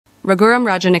Raghuram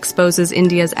Rajan exposes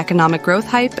India's economic growth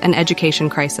hype and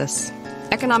education crisis.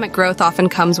 Economic growth often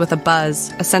comes with a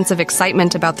buzz, a sense of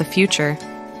excitement about the future.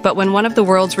 But when one of the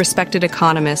world's respected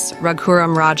economists,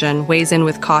 Raghuram Rajan, weighs in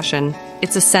with caution,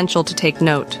 it's essential to take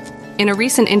note. In a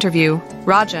recent interview,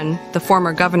 Rajan, the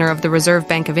former governor of the Reserve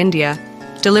Bank of India,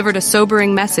 delivered a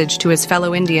sobering message to his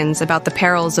fellow Indians about the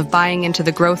perils of buying into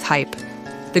the growth hype.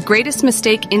 The greatest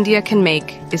mistake India can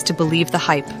make is to believe the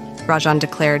hype, Rajan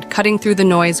declared, cutting through the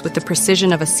noise with the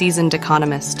precision of a seasoned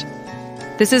economist.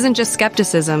 This isn't just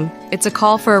skepticism, it's a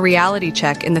call for a reality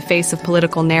check in the face of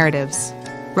political narratives.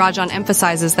 Rajan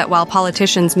emphasizes that while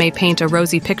politicians may paint a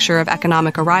rosy picture of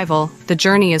economic arrival, the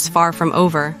journey is far from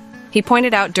over. He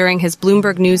pointed out during his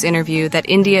Bloomberg News interview that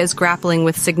India is grappling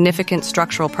with significant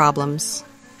structural problems.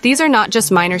 These are not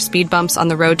just minor speed bumps on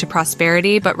the road to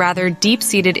prosperity, but rather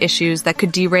deep-seated issues that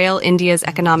could derail India's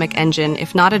economic engine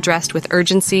if not addressed with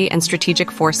urgency and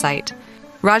strategic foresight.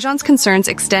 Rajan's concerns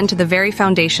extend to the very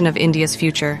foundation of India's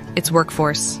future, its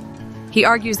workforce. He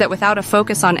argues that without a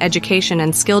focus on education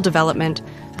and skill development,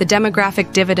 the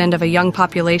demographic dividend of a young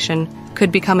population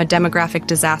could become a demographic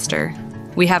disaster.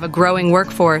 We have a growing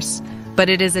workforce, but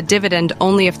it is a dividend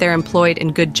only if they're employed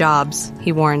in good jobs,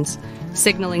 he warns,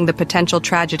 signaling the potential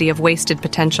tragedy of wasted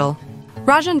potential.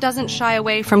 Rajan doesn't shy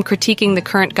away from critiquing the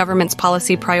current government's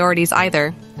policy priorities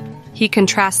either. He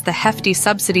contrasts the hefty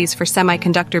subsidies for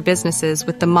semiconductor businesses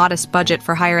with the modest budget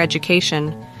for higher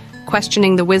education,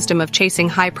 questioning the wisdom of chasing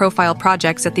high-profile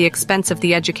projects at the expense of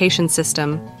the education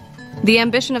system. The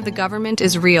ambition of the government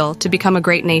is real to become a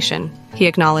great nation, he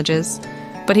acknowledges,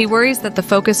 but he worries that the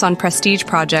focus on prestige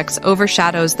projects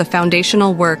overshadows the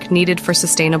foundational work needed for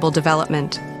sustainable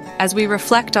development. As we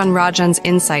reflect on Rajan's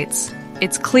insights,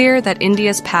 it's clear that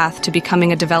India's path to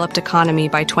becoming a developed economy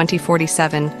by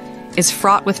 2047 is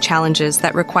fraught with challenges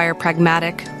that require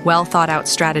pragmatic, well-thought-out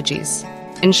strategies.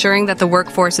 Ensuring that the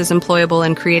workforce is employable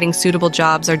and creating suitable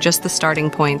jobs are just the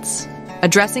starting points.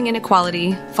 Addressing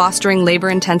inequality, fostering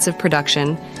labor-intensive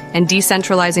production, and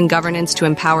decentralizing governance to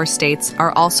empower states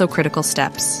are also critical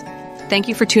steps. Thank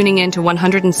you for tuning in to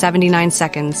 179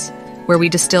 Seconds, where we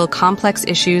distill complex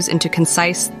issues into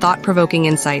concise, thought-provoking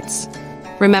insights.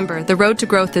 Remember, the road to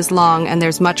growth is long and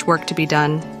there's much work to be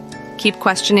done. Keep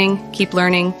questioning, keep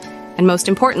learning, and most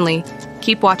importantly,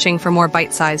 keep watching for more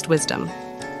bite-sized wisdom.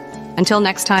 Until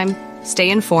next time, stay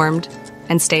informed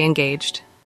and stay engaged.